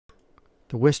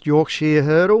The West Yorkshire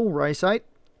Hurdle, race 8.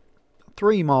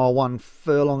 3 mile, 1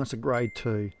 furlong. It's a grade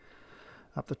 2.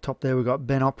 Up the top there we've got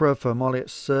Ben Opera for Molly at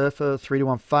Surfer.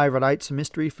 3-1 favourite. 8's a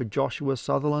Mystery for Joshua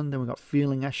Sutherland. Then we've got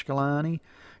Feeling Ashkelani,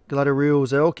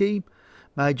 Gladderill's Elkie,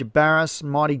 Major Barras,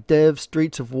 Mighty Dev,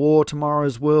 Streets of War,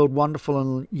 Tomorrow's World, Wonderful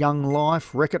and Young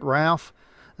Life, Wreck-It Ralph,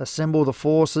 Assemble the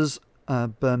Forces,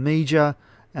 Bermeja,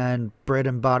 and Bread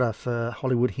and Butter for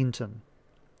Hollywood Hinton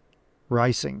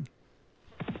Racing.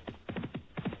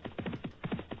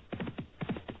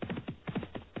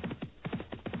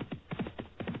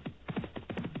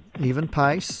 Even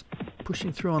pace.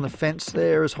 Pushing through on the fence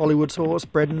there is Hollywood's horse,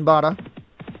 Bread and Butter.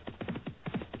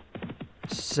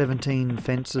 17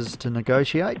 fences to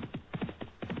negotiate.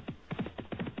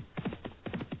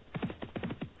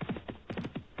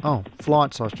 Oh,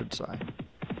 flights I should say.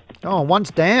 Oh, one's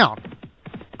down.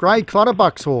 Grey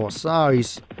Clutterbuck's horse. Oh,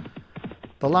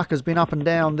 the luck has been up and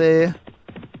down there.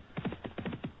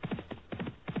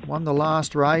 Won the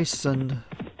last race and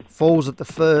falls at the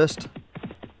first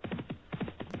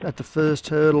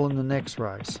hurdle in the next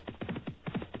race.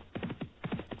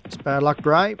 It's bad luck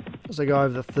Grey as they go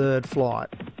over the third flight.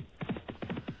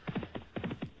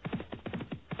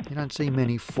 You don't see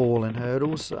many fall in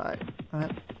hurdles, so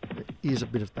that is a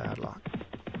bit of bad luck.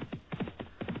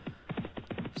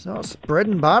 So it's Bread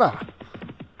and Butter.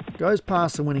 Goes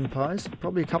past the winning post.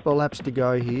 Probably a couple of laps to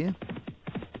go here.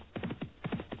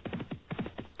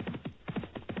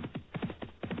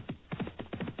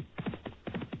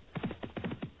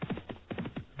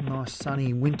 Nice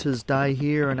sunny winter's day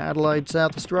here in Adelaide,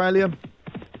 South Australia.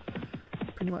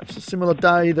 Pretty much a similar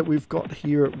day that we've got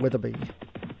here at Weatherby.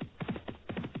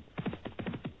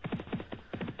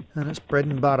 And it's Bread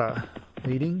and Butter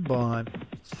leading by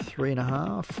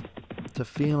 3.5 to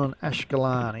Feelin'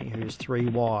 Ashkelani, who's 3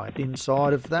 wide.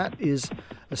 Inside of that is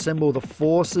Assemble the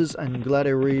Forces and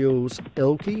Gladderill's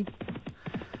Elkie.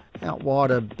 Out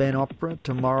wide are Ben Opera,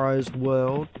 Tomorrow's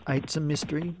World, 8's a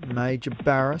Mystery, Major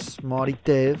Barras, Mighty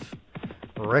Dev,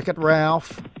 Wreck-It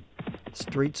Ralph,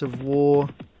 Streets of War,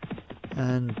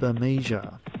 and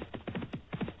Bermeja.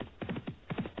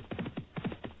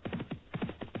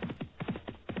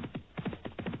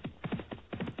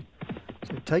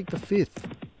 So take the 5th.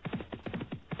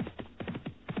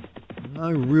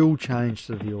 No real change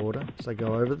to the order as they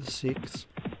go over the 6th.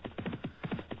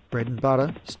 Bread and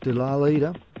Butter, still our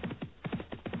leader.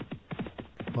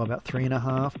 By about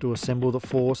 3.5 to Assemble the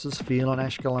Forces, Feelin'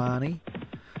 Ashkelani.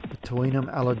 Between them,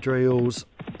 Aladriel's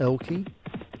Elkie.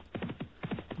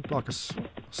 Looked like a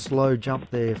slow jump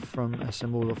there from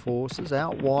Assemble the Forces.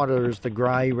 Out wider is the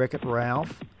grey Wreck-It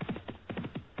Ralph.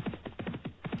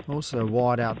 Also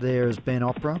wide out there is Ben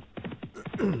Opera.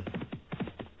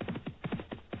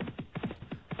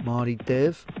 Mighty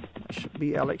Dev. That should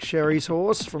be Alex Sherry's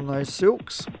horse from those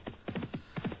silks.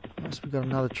 Unless we've got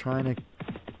another trainer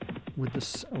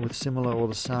with similar or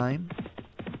the same.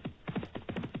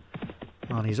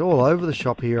 And he's all over the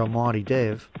shop here on Mighty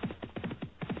Dev.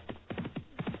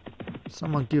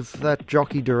 Someone give that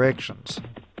jockey directions,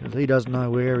 because he doesn't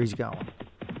know where he's going.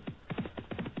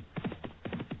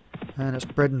 And it's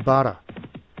Bread and Butter.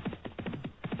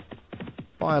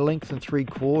 By a length and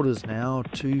 3/4 now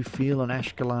to Feelin'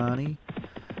 Ashkelani,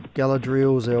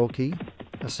 Galadriel's Elkie,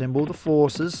 Assemble the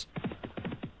Forces.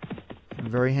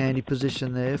 Very handy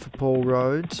position there for Paul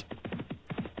Rhodes.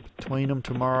 Between them,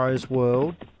 Tomorrow's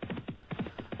World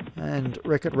and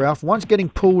Wreck-It Ralph. One's getting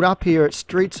pulled up here at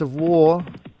Streets of War.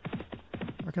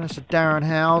 I reckon it's a Darren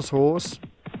Howe's horse.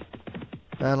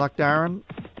 Bad luck, Darren.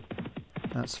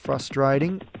 That's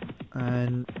frustrating,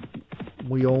 and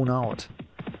we all know it.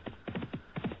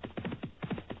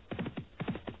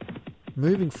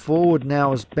 Moving forward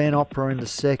now is Ben Opera in the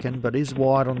second, but is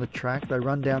wide on the track. They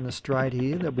run down the straight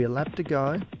here. There'll be a lap to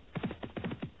go.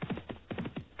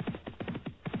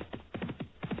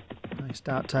 They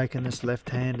start taking this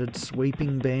left-handed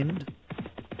sweeping bend.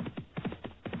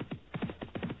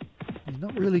 He's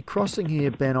not really crossing here,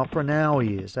 Ben Opera. Now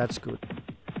he is. That's good.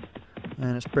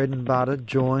 And it's Bread and Butter,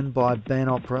 joined by Ben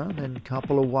Opera. Then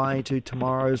couple away to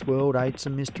Tomorrow's World. 8's a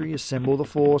Mystery. Assemble the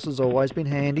Forces. Always been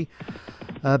handy.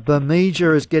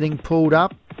 Bermeja is getting pulled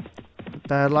up.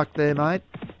 Bad luck there, mate.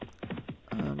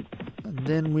 And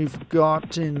then we've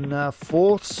got in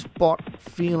 4th spot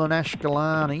Feelin'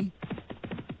 Ashkelani.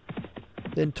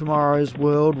 Then Tomorrow's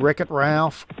World, Wreck-It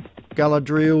Ralph,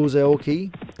 Galadriel's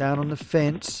Elkie down on the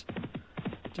fence.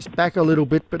 Just back a little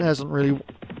bit, but hasn't really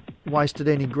wasted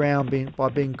any ground by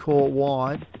being caught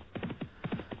wide.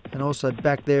 And also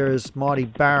back there is Mighty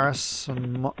Barras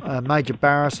and Major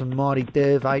Barras and Mighty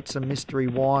Dev. 8's a Mystery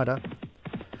wider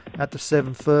at the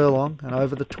 7th furlong, and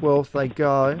over the 12th they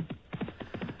go.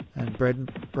 And Bread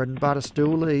and Butter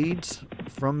still leads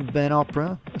from Ben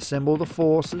Opera. Assemble the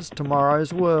Forces,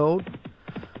 Tomorrow's World.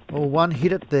 Well, one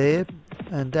hit it there,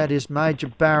 and that is Major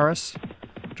Barris.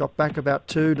 Dropped back about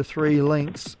 2 to 3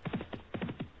 lengths.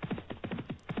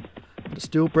 But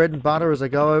still Bread and Butter as they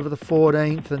go over the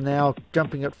 14th, and now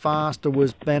jumping it faster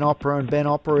was Ben Opera, and Ben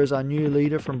Opera is our new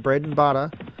leader from Bread and Butter.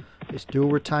 He still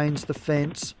retains the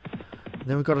fence. And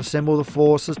then we've got Assemble the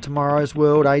Forces, Tomorrow's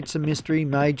World, Eight's a Mystery,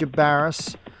 Major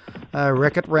Barris,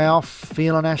 Wreck-It Ralph,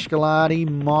 Phelan Ashkaladi,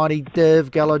 Mighty Dev,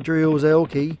 Galadriel's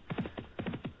Elkie.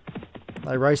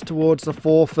 They race towards the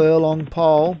 4 furlong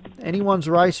pole. Anyone's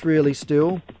race really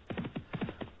still.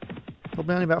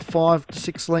 Probably only about 5 to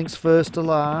 6 lengths first to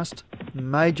last.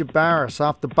 Major Barris,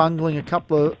 after bungling a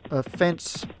couple of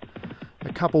fence,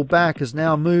 a couple back, has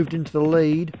now moved into the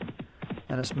lead.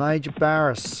 And it's Major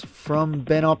Barris from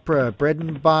Ben Opera, Bread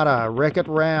and Butter, Wreck-It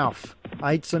Ralph,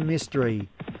 Eight's a Mystery.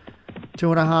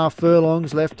 2.5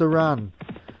 furlongs left to run.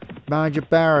 Major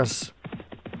Barris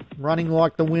running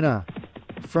like the winner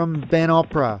from Ben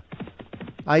Opera,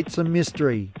 Eight's a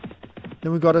Mystery.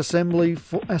 Then we've got Assemble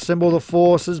the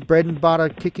Forces, Bread and Butter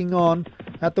kicking on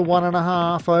at the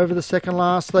 1.5. Over the second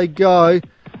last they go.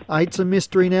 Eight's a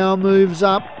Mystery now moves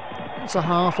up. It's a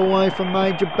half away from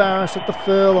Major Barris at the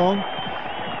furlong.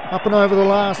 Up and over the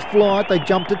last flight, they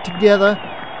jumped it together.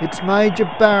 It's Major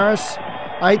Barris,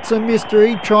 Eight's a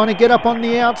Mystery, trying to get up on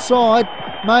the outside.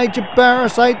 Major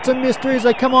Barris, Eight's a Mystery as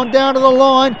they come on down to the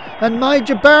line, and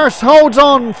Major Barris holds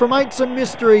on from Eight's a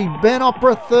Mystery. Ben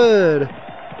Opera third.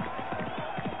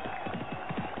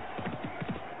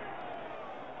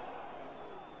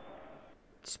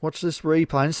 Let's watch this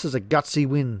replay. This is a gutsy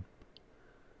win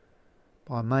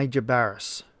by Major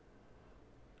Barris.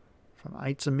 From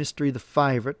Eight's a Mystery, the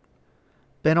favourite.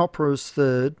 Ben Opera is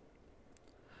third.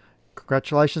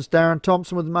 Congratulations, Darren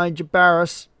Thompson with Major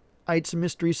Barris. Eight's a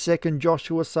Mystery second,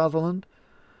 Joshua Sutherland.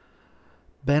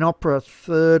 Ben Opera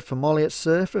third for Molliet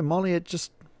Surfer. Molliet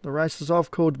just, the races I've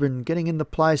called, been getting in the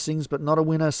placings, but not a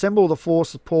winner. Assemble the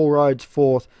Forces, Paul Rhodes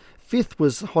fourth. Fifth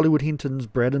was Hollywood Hinton's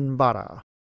Bread and Butter.